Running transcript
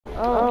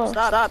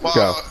Stop.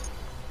 Go.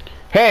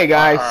 Hey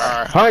guys,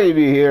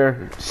 Honeybee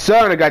here.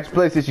 Son, I got your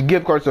PlayStation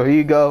gift card, so here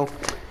you go.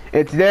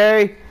 And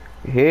today,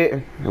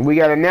 we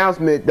got an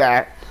announcement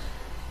that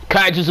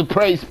Kaiju's a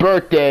Praise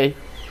birthday.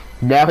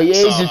 Now he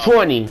aged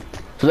 20.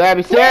 So that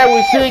being said,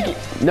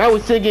 we're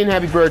singing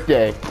happy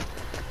birthday.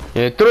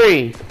 In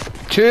 3,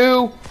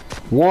 2,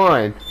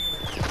 1.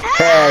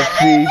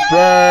 Happy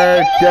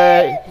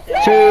birthday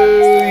to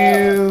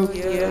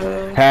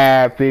you.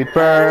 Happy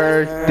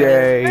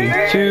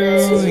birthday to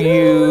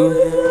you.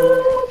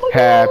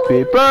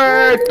 Happy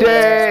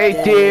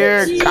birthday,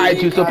 dear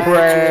Kaiju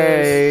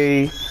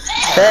Surprise.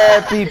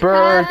 Happy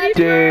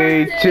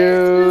birthday to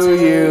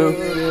you.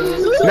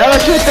 Now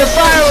let's shoot the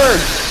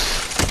fireworks.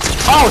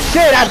 Oh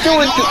shit, I'm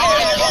doing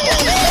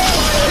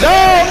No!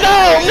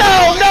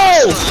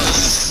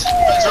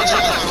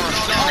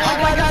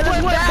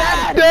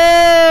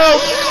 Damn!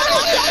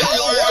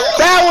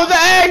 That was an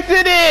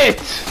accident!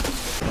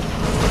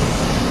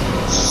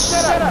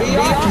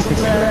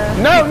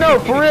 No,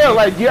 for real,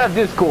 like, you have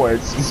Discord.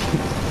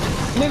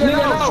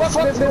 Nigga,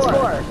 fuck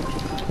Discord.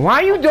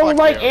 Why you don't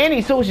like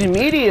any social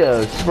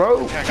medias,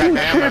 bro? You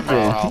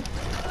tripping.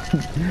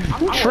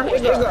 I'm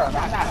tripping.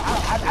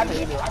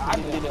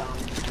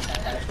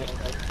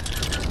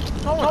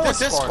 No,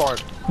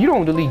 Discord. You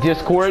don't delete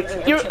Discord.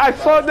 I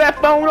saw that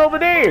phone over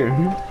there.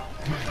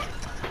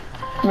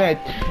 Man,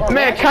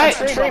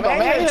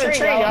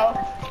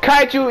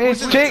 Kaiju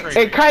is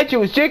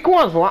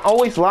Jake1's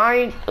always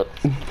lying.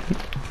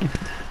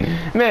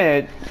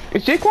 Man,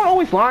 is Jake1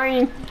 always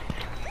lying?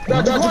 No,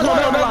 you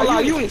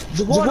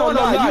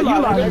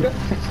lie.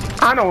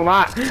 I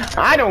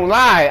don't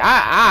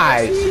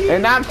lie.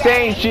 And I'm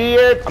saying she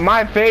is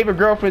my favorite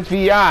girlfriend's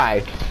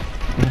VI.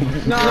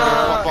 No.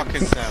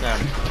 Fucking Sam.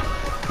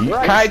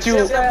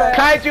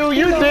 Kaiju,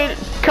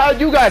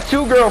 you got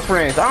 2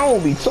 girlfriends. I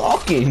won't be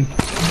talking.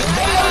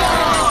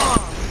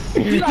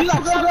 You got 2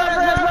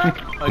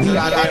 girlfriends, bro? You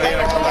got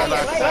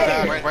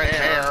right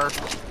hair.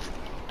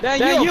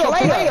 Then you a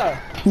player.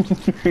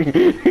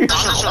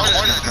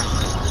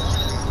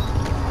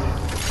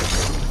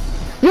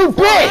 You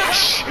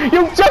bitch!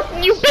 You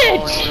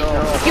bitch!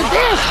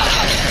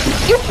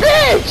 You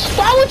bitch!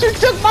 Why would you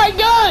took my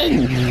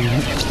gun?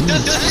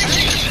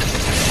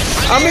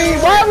 I mean,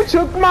 why would you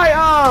took my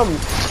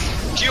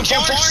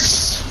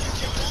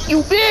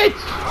You bitch!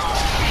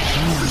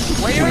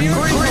 Where are you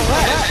going?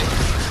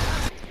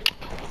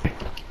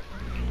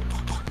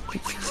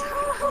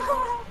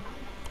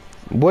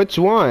 Which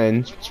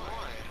one?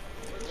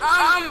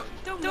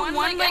 The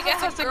one that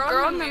has a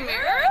girl in the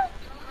mirror?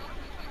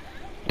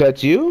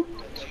 That's you?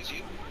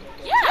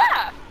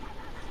 Yeah.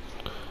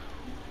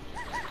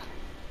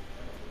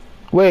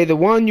 Wait, the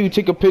one you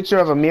take a picture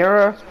of a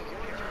mirror?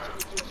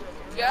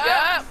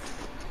 Yep.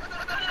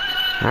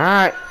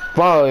 Alright,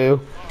 follow you.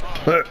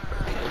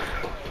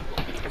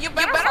 You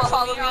better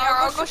follow me or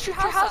I'll go shoot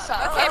your house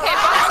up. Okay,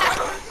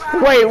 bye.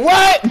 Wait,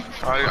 what?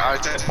 I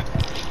did.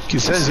 You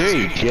says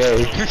hey,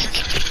 Jay.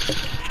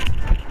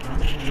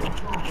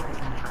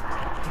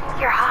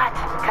 You're hot,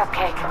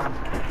 Cupcake.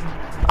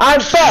 I'm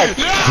fucked!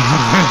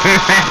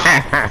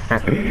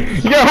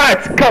 You're hot,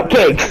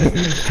 Cupcake!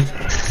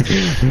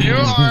 You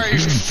are a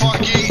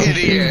fucking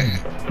idiot.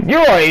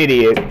 You're an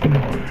idiot.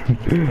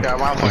 Yeah,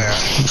 my player.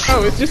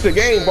 Oh, it's just a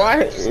game,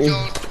 boy.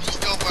 Still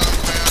bound,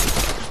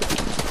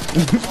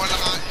 man. You're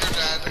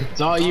dead.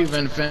 It's all you,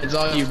 Vin. It's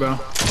all you, bro. Man,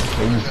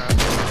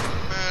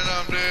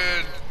 I'm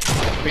dead.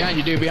 Behind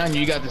you, dude. Behind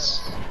you. You got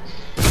this.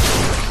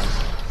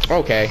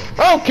 Okay,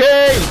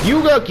 you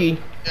lucky.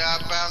 Yeah,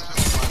 I'm bound to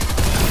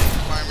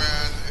my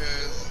man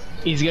is...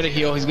 He's gonna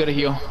heal.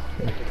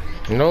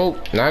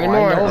 Nope, not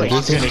anymore.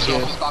 He's gonna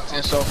heal.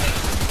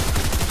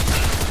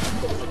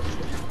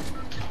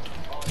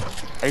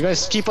 Are you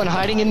guys keep on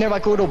hiding in there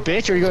like a little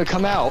bitch, or are you gonna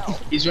come out?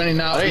 He's running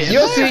out.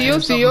 You'll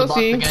see.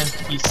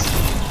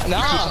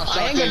 Nah,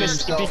 I ain't gonna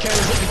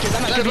because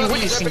I'm not gonna be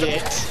witnessing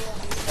it.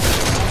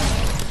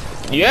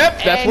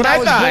 Yep, that's what I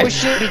thought. That was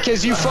bullshit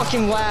because you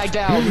fucking lagged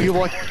out, you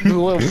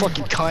little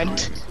fucking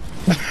cunt.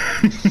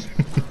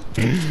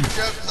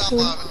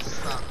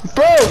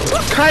 Bro,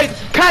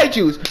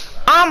 Kaijus,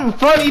 I'm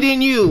funny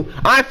than you.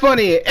 I'm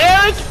funny.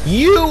 Eric,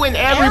 you, and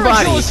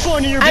everybody. Eric,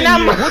 funnier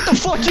than you. What the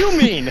fuck you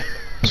mean?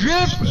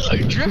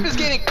 Drip is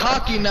getting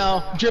cocky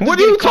now. What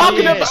are you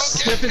talking about?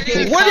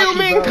 What do you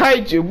mean, bro.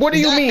 Kaiju? What do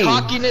you mean? Is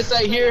that cockiness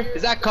I hear?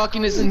 Is that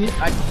cockiness in here?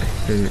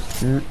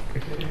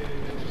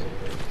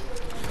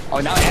 Oh,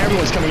 now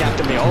everyone's coming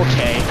after me.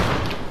 Okay.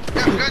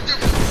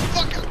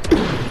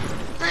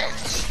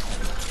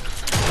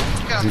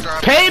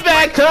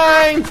 Payback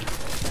time!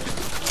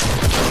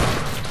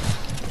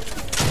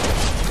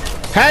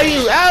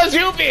 How's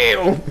you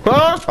feel?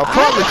 Huh?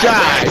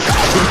 Apologize.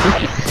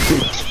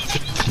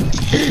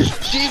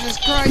 Jesus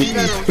Christ,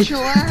 Metal,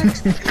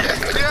 chillax.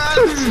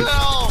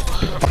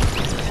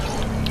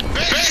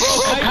 Bro,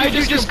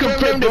 Kaiju just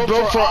confirmed it,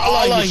 bro, for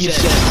Allah, you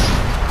said.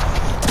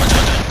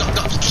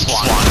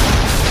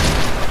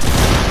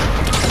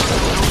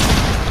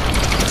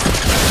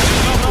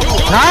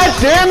 God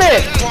damn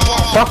it!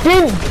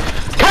 Fucking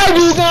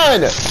Kaiju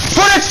gun!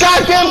 For the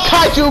goddamn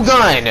kaiju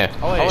gun!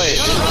 Oh wait.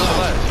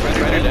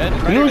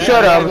 You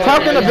shut up. I'm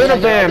talking to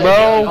Venovan,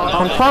 bro.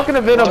 I'm talking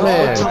to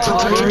Venovan.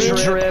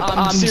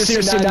 I'm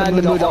seriously not in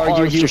the mood to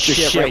argue your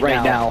shit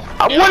right now.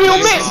 What do you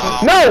mean?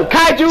 No,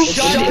 kaiju.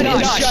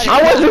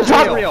 I wasn't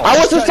talking. I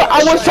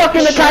was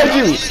talking to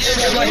kaiju.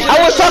 I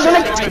was talking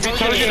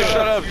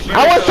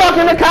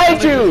to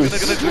kaijus.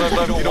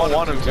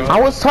 I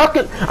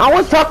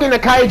was talking to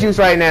kaijus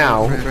right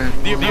now.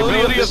 The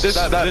ability of this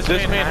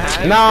man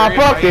has. Nah,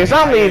 fuck this.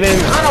 I'm leaving.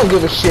 I don't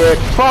give a shit.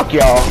 Fuck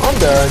y'all. I'm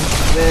done.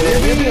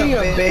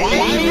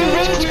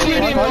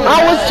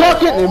 I was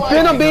talking.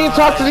 Venom being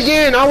talked to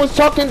again. I was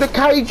talking to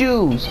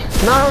kaijus.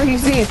 Now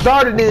he's being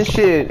started this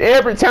shit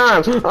every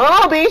time.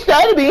 Oh, being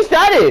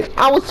started.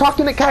 I was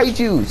talking to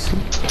kaijus.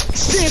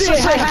 Seriously,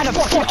 I had a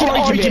fucking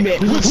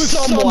argument with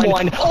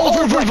someone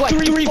over like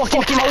 3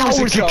 fucking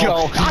hours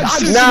ago.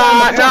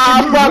 Nah,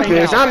 fuck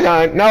this. I'm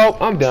done.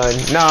 Nope, I'm done.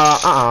 Nah,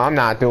 I'm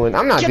not dealing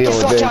with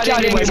this.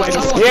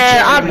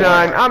 Yeah, I'm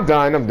done. I'm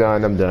done.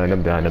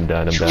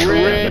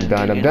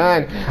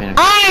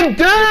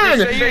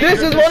 This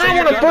is what I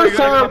want the first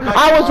time.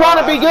 I was trying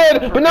to be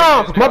good, but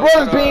no, my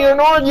brother's being and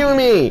arguing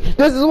me.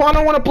 This is why I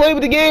don't want to play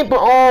with the game, but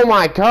oh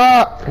my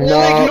god. No. Oh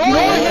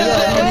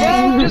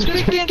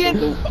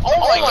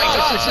my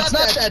gosh, it's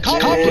not that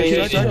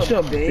complicated. You're such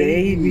a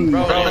baby.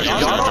 Bro, I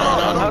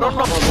don't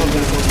know.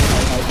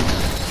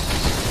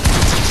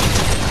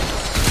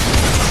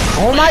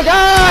 Oh my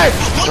god!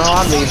 No,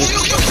 I'm leaving.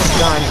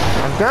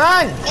 I'm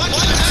done.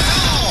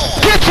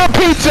 Get your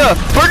pizza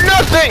for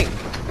nothing!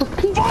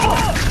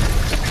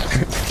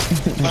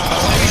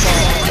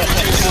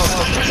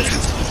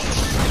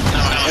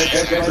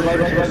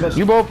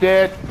 You both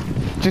dead.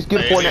 Just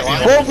get a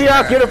Fortnite. Both of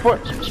y'all get a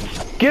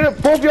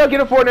both of y'all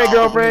get a Fortnite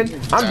girlfriend.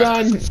 I'm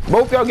done.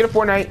 Both of y'all get a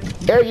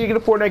Fortnite. Eric, you get a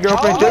Fortnite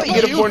girlfriend. Jeff, you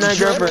get a Fortnite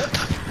girlfriend.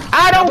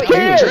 I don't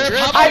care.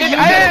 I didn't.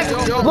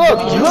 Look.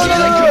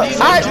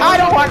 I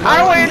don't want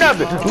hear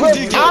nothing. Look,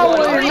 I don't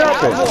want to hear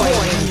nothing.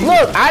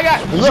 Look,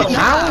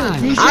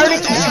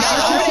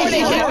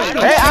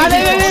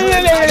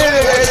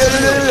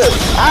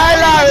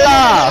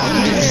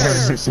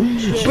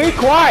 Be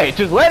quiet.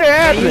 Just let it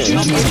happen.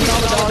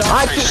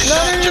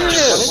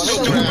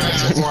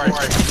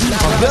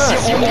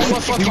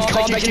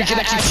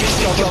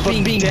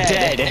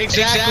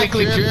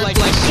 Exactly.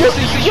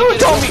 You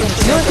told me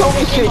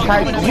shit,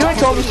 Kai. You ain't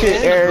told me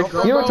shit, Eric.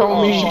 You ain't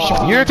told me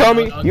shit.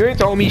 You ain't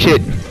told me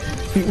shit.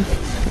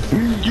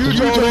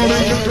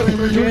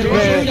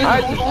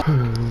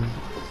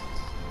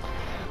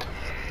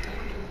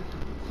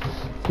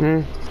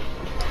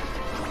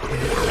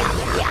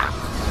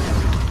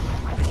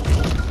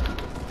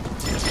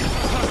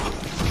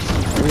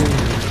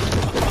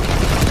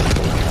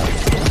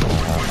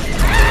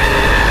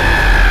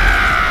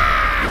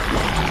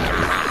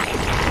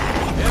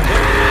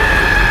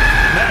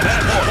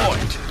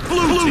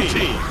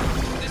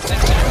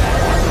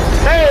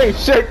 Hey,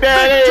 shit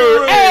that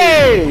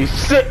hey,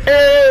 shit,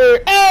 hey.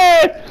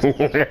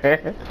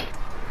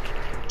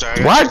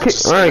 Why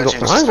can't I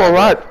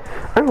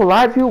ain't gonna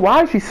lie to you.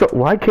 Why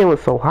Kayla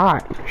so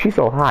hot? She's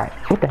so hot.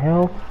 What the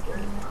hell?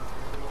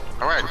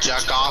 I wanna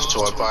jack off to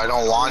it, but I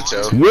don't want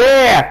to.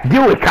 Yeah,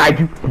 do it,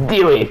 Kaiju.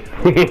 Do it.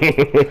 I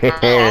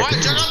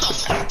wanna jack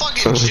off the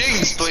fucking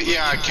Jinx, but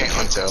yeah, I can't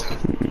want to.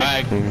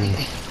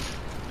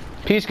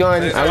 Peach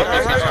gun.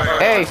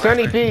 Hey,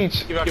 Sunny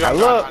Peach. I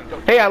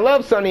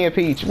love Sunny and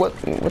Peach. What?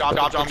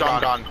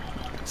 Gone.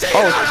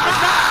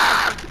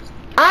 Oh.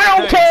 I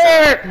don't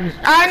care.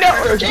 I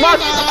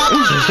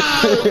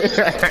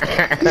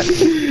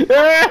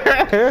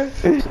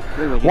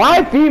know.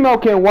 Why female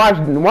can wash?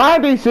 Why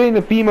are they saying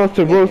the females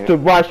to roast to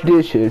wash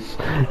dishes?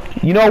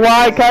 You know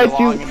why,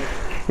 Kaiju?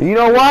 You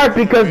know why?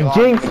 Because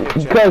Jinx.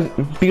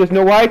 Because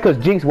know why? Because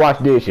Jinx wash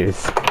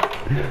dishes.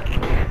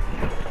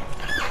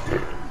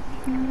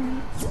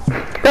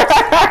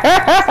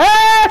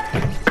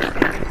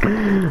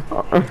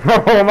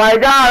 Oh my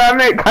god, I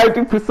made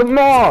Kaiju put some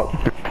more.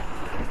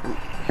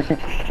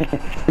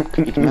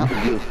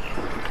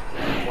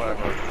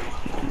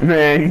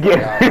 Man,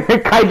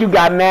 Kaiju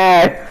got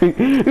mad.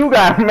 You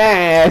got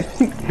mad.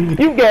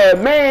 You got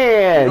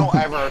mad. Don't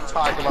ever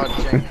talk about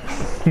Jinx.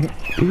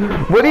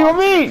 What do you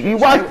mean? You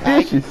wash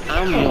dishes.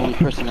 I'm the only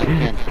person that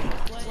can.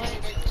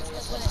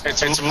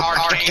 It's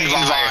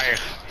Arcanenite.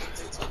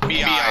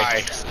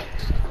 BI.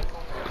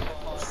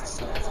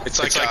 It's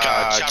like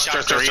a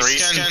chapter 3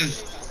 skin.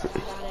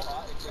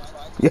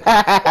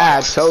 Yeah,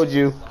 I told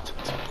you.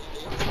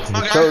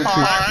 Okay,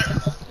 alright.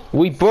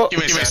 We booked.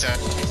 Give me a sec.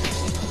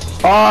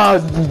 Oh,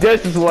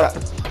 this is what.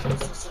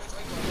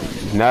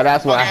 No,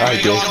 that's what I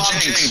heard.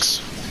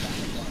 Jinx.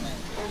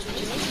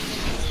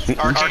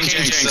 Arcane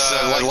Jinx,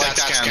 like that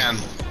scan.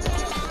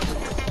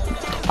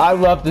 I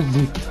love this.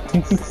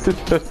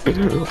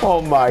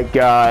 Oh my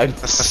god.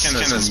 The skin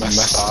is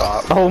messed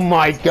up. Oh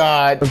my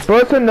god.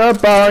 Busting up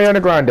Ariana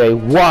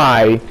Grande.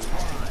 Why?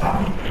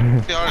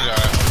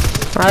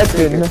 I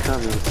didn't.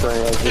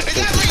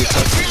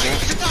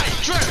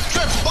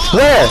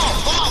 Where?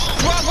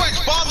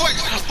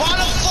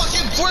 Bottom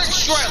fucking brick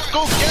strip.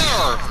 Go get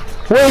her.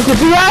 Where's the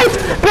PI?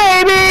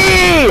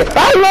 Baby!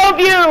 I love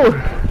you!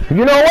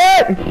 You know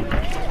what?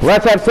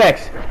 Let's have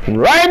sex.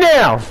 Right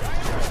now!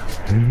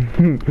 No,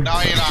 you're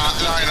not.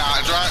 No, you're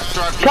not.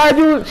 Drive.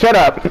 Kaiju, shut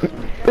up.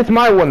 It's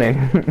my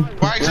woman.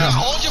 Right,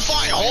 hold your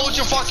fire. Hold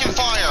your fucking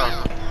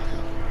fire.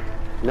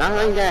 Not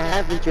letting that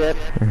happen, Chip.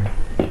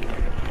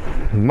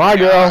 My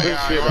girl.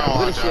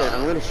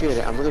 I'm gonna shoot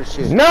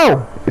it.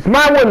 No! It's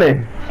my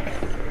woman.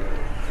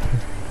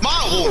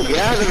 My woman. Get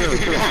out of here.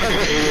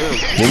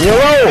 Leave me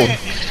alone.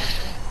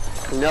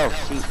 No,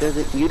 she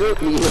doesn't. You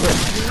don't need it.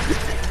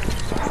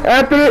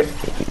 After it,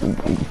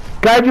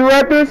 Kaiju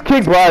Raptors,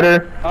 kick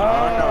rider.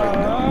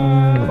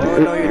 Oh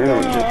no, you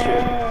don't, Chip.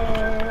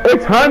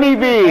 It's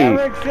Honeybee.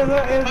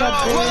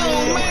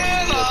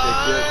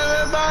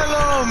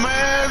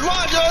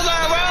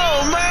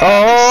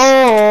 Oh,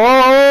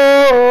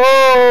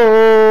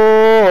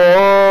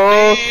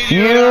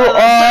 you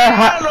are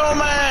hot.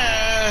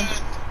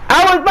 I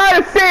was about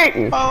to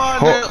sing.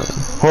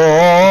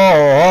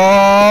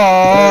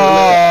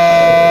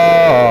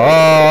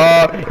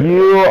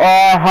 You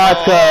are hot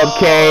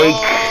cupcake.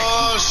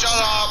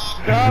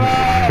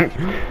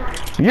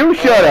 You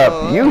shut up.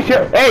 You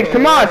shut. Hey,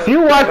 Tomas,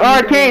 you watch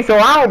Arcane, so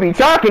I won't be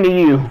talking to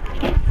you.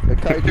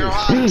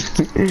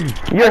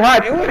 You're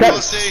hot. You're hot.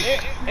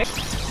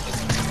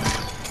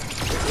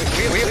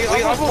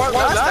 We almost won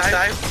last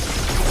time.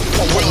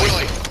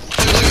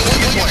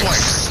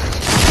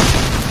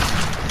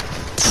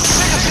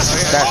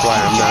 That's why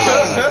I'm not.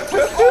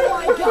 Oh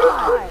my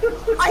god!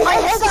 I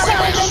hit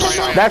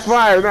that. That's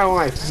why I'm not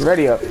like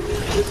ready up.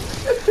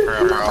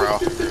 Bro.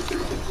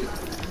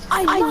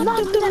 I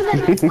love the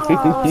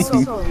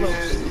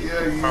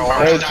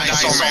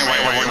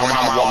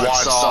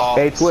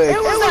Hey Twix.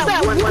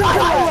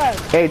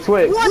 Hey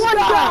Twix.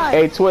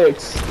 Hey Twix.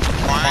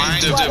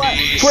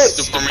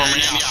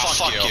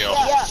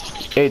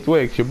 Hey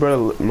Twix, your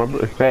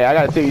brother, hey, I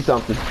gotta tell you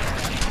something.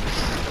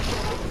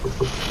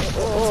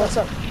 What's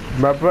up?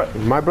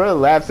 My brother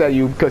laughs at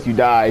you because you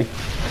die.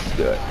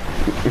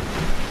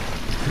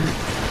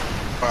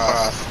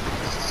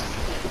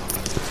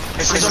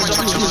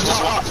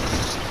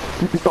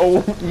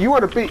 Oh, you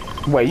wanna beat?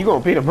 Wait, you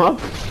gonna beat him up?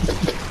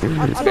 They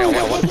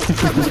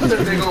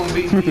gonna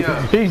beat me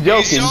up. He's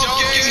joking.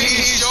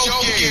 He's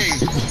joking.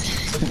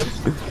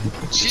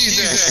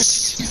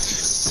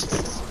 Jesus.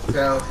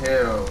 Tell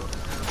him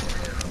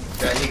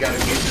that he gotta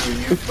get through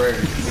you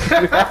first.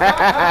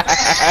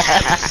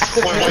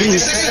 What did you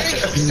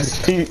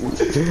say?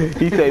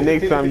 He said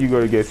next time you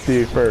gonna get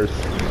Steve first.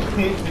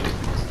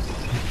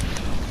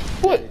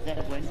 What?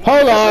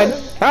 Hold on.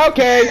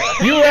 Okay,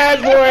 you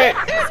asked for it.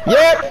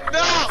 Yep.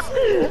 No,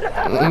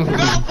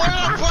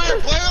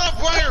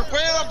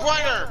 play it up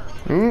brighter.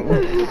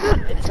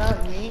 It's not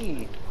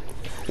me.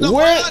 No,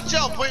 When- play it up,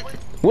 jump. Wait.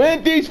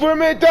 Wendy's for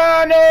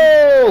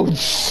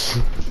McDonald's.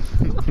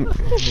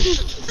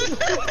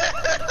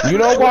 You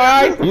know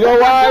why? You know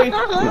why?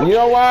 You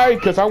know why?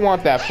 Because I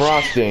want that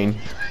frosting.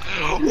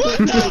 What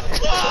the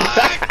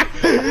fuck?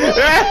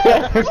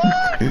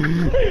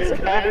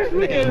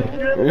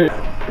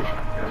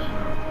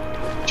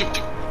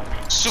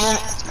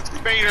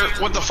 Vader,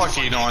 what the fuck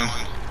are you doing?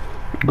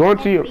 I'm going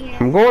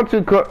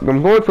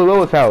to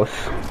Lois' house.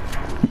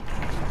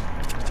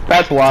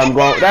 That's why I'm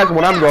going. That's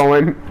when I'm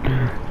going.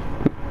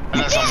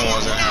 That's someone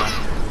wasn't here.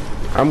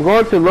 I'm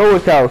going to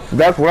Lois' house.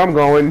 That's where I'm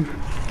going.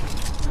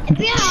 Shut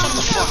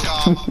the fuck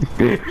up.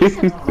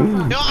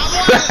 Yo, I'm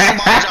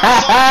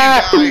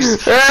watching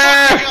this Fuck you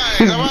guys.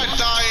 I'm gonna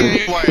die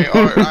anyway.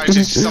 Alright,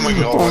 just someone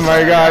go. Oh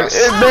my god, it's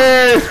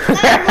there!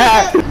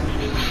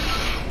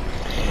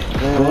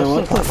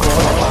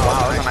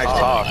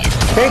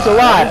 Thanks a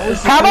lot.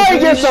 How about you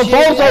get some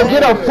Bozo,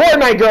 get a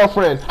Fortnite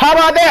girlfriend? How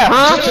about that,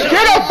 huh?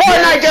 Get a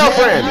Fortnite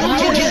girlfriend!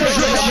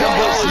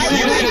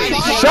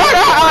 Shut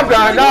up! I'm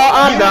done. No,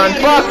 I'm done.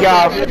 Fuck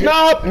y'all.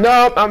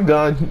 Nope, I'm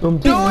done. Do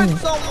it,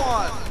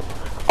 someone!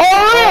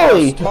 Oh,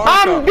 really?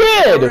 I'm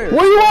dead.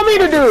 What do you want me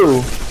to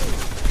do?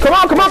 Come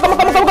on. I'm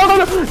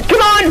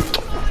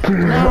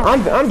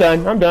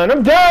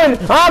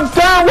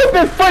done with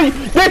this fight.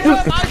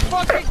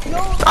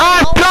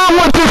 I'm done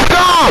with this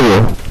song.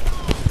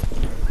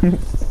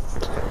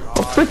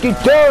 I'm freaking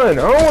done.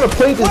 I don't want to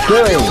play this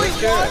game.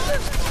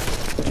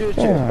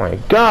 Oh my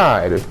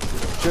god.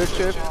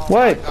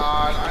 What?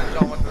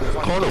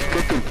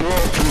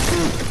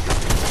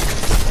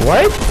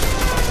 What?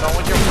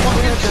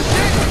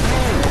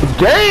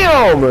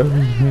 Damn!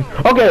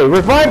 Okay,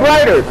 revive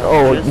Ryder.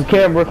 Oh, you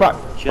can't revive.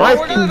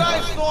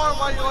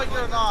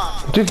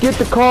 Just get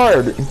the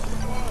card.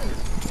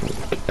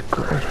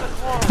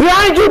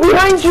 Behind you!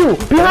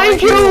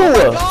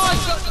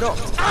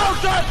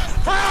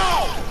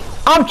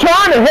 I'm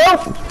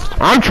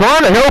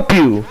trying to help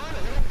you.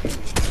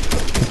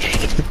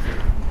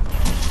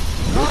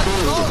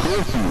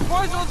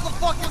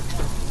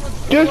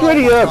 Just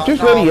ready up.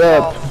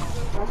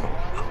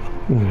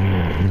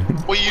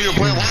 What you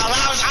do? I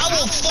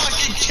will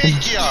fucking kick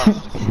you.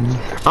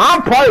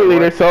 I'm party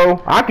leader,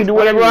 so I can do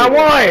whatever I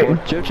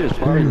want. Church is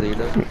party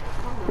leader.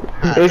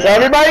 Is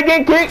everybody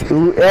getting kicked?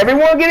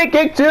 Everyone getting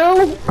kicked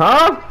too?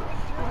 Huh?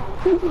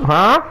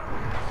 Huh?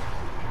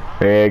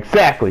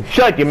 Exactly.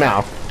 Shut your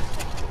mouth.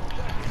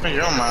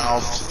 Your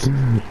mouth.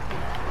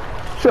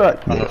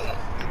 Shut.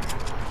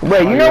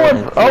 Wait, you know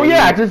what? Oh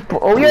yeah,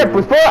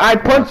 before I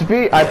punched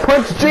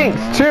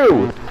Jinx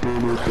too.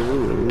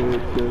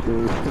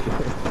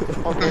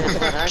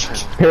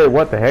 Hey,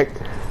 what the heck?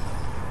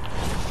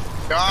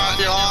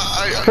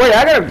 Wait,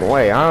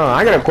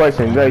 I got a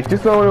question. Like,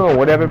 just so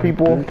whatever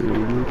people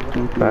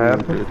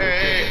have.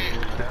 Hey,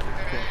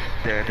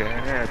 guys,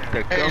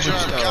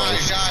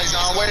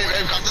 wait,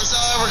 if this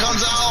ever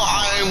comes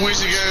out, we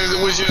should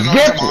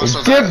get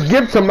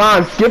Give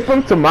Tomas, give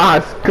him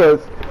Tomas, cause.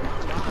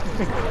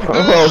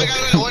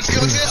 Let's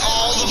get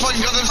all the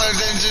fucking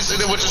guns and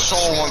then we'll just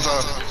show one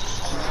time.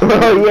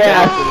 Oh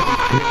yeah.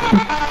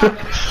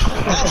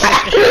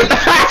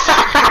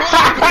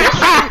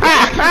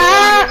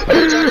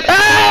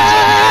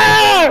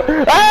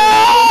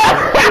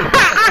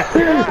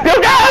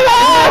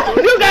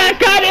 You got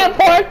cut in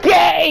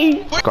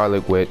 4K.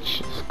 Scarlet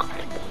Witch.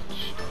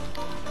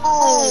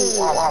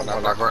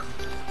 Oh.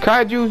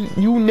 Kaiju,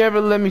 you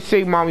never let me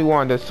say Mommy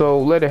Wanda, so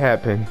let it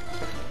happen.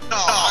 No,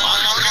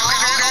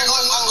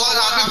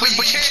 we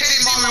can't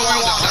say Mommy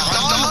Wanda.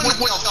 I'm done with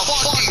the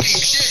fucking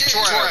shit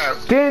trap.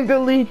 Then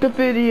delete the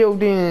video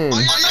then.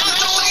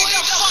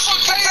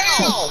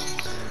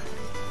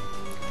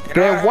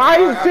 Then why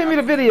you send me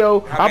the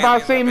video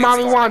about saying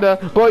Mommy Wanda,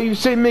 but you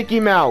say Mickey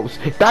Mouse?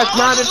 That's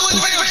not a.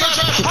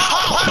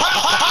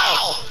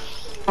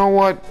 You know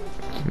what?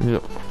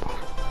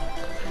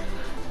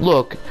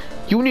 Look,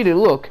 you need to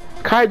look.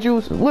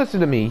 Kaijus, listen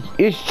to me.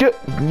 It's just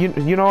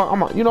you know what? I'm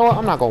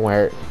not gonna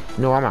wear it.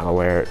 No, I'm not gonna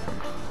wear it.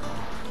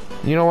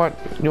 You know what?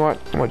 I'm gonna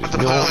just,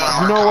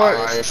 I'm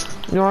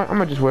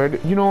gonna just wear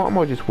it. I'm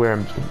gonna just wear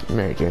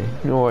Mary J.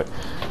 You know what?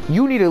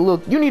 You need to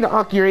look. You need to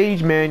knock your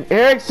age, man.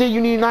 Eric said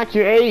you need to knock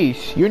your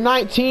age. You're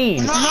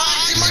 19.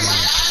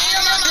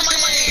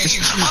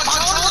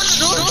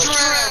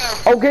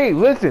 Okay,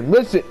 listen.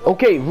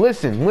 Okay,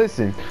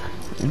 listen.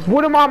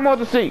 What am I about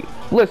to say?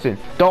 Listen,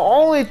 the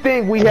only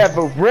thing we have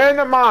of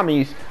random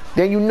mommies,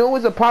 then you know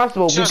it's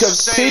impossible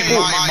because people.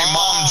 My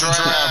mom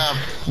draft.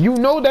 You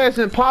know that's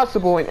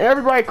impossible, and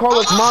everybody call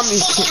us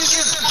mommies.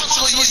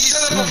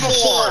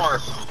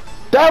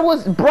 That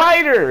was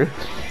brighter.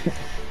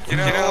 You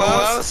know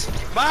what else?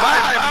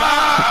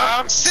 My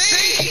mom.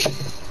 See.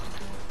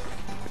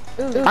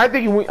 I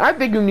think you know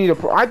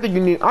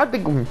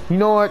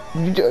what?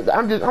 I'm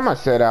gonna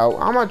set out.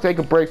 I'm gonna take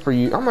a break for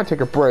you. I'm gonna take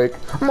a break.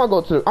 I'm gonna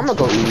go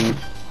eat.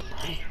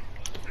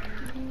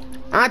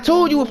 I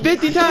told you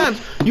 50 times.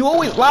 You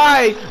always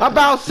lie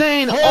about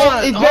saying,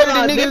 oh, it's better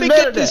than niggas. Let me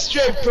get this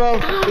straight, bro.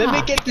 Let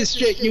me get this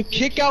straight. You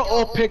kick out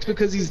all picks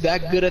because he's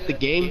that good at the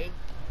game?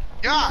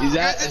 Yeah. Is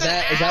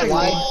that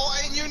why?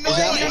 And you know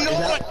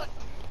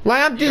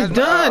like, I'm just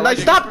done. Like,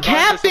 stop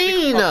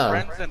capping.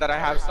 That I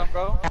have some,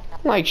 bro.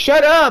 Like,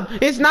 shut up.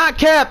 It's not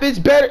cap. It's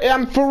better.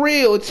 I'm for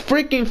real. It's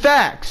freaking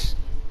facts.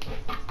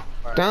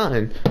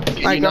 Done.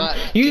 Like,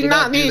 you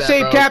not need to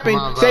say capping.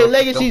 Say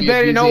legacy's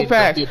better than no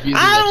facts.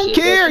 I don't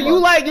care. You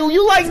like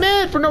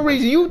men for no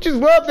reason. You just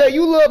love that.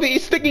 You love it.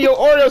 It's sticking your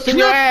Oreos in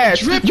your ass.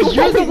 Drip,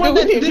 you're the one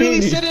that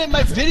literally said it in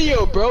my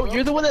video, bro.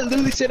 You're the one that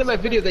literally said in my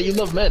video that you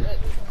love men.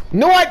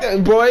 No,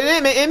 bro.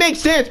 It makes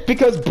sense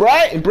because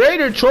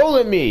Brader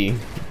trolling me.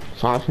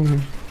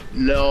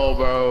 No,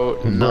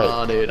 bro.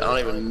 No, dude. I don't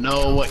even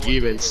know what you're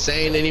even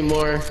saying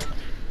anymore.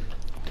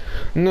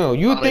 No,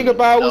 you think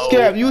about what's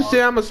cap. You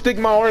say I'm gonna stick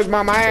my Oreos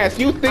by my ass.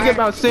 You think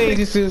about saying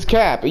this is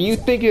cap, and you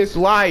think it's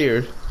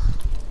liar.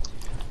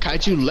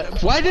 Kaiju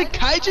left. Why did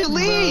Kaiju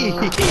leave?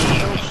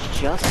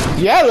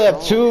 Yeah, I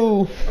left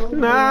too.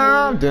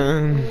 Nah, I'm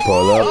done.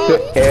 Pull up the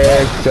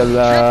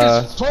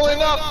Excella. He's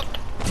pulling up.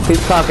 He's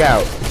cock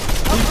out.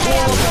 He's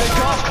pulling the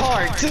golf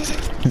cart.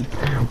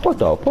 What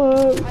the fuck?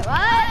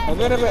 What? A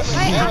little bit.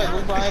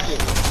 We're behind you.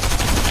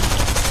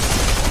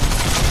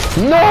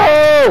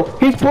 No!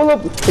 He's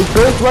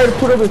first right to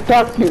put up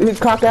his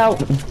cock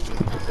out.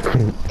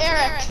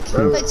 Eric,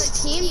 the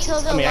team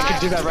till the I can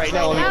do that right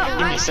now.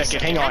 Give me a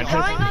second. Hang on. I'm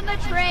going on the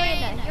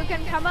train. You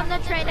can come on the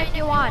train if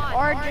you want,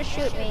 or just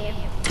shoot me.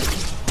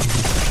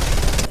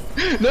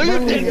 No, you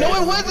didn't. No,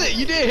 it wasn't.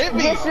 You didn't hit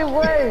me. Yes, it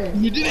was.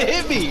 You didn't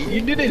hit me.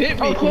 You didn't hit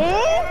me. Okay?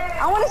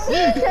 I want to see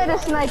you try to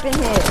snipe and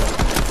hit.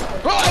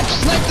 Bro, I've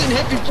sniped and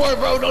hit before,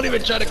 bro. Don't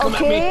even try to come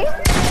at me. Okay?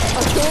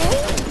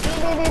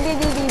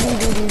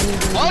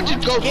 Why don't you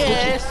go?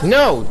 Yes.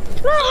 No.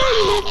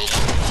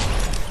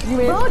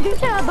 Bro, do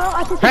that, bro.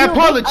 I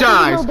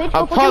apologize.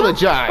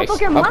 Apologize.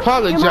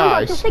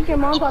 Apologize. Just take your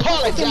mom.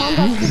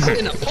 Apologize.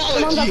 An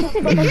apology.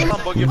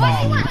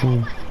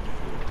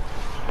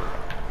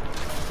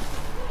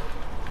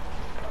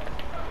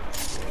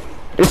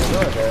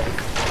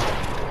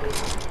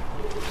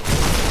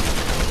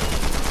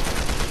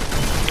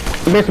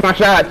 Missed my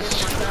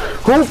shots.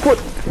 Who put?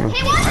 I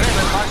didn't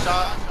miss my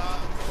shot.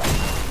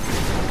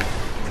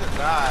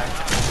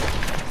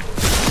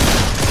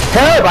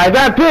 Help! I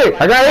got hit.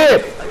 I got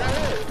hit.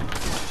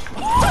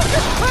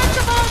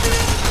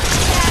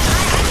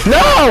 No,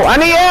 I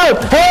need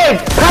help. Hey,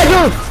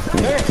 Patrick.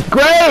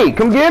 Great,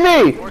 come get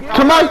me.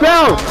 Come on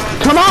down.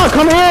 Come on,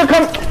 come here,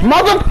 come,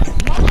 mother.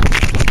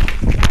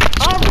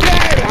 I'm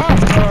dead! How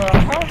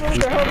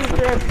the hell is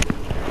this?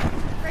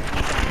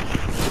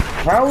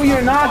 How are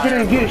you not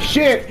gonna get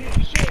shit?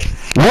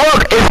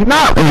 Look, it's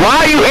not.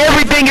 Why you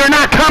everything? You're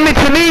not coming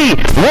to me.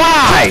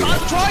 Why?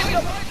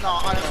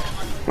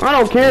 I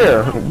don't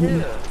care.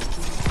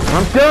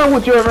 I'm done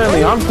with your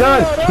family. I'm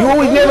done. You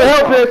always never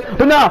help us,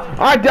 but now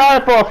I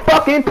died for a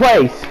fucking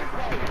place.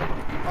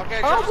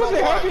 Okay, I was so supposed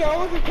to help what? you. I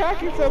was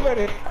attacking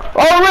somebody.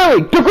 Oh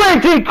really? The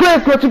gritty,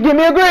 Chris, why don't you give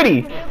me a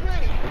gritty?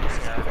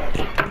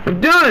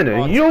 I'm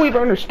done. You don't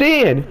even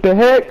understand. The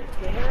heck?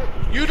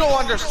 You don't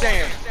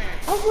understand.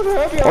 I was supposed to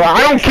help you. Well,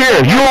 I don't care.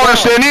 You don't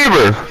understand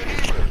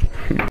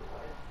either.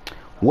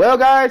 Well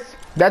guys,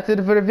 that's it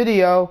for the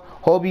video.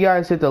 Hope you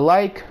guys hit the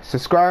like,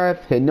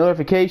 subscribe, hit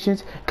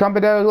notifications,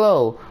 comment down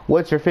below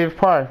what's your favorite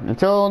part and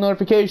turn on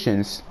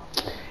notifications.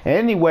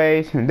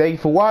 Anyways, thank you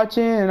for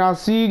watching, and I'll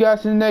see you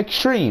guys in the next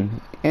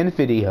stream and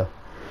video.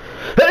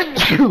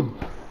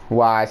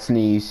 Why I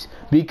sneeze?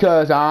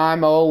 Because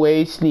I'm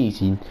always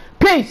sneezing.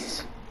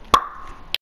 Peace!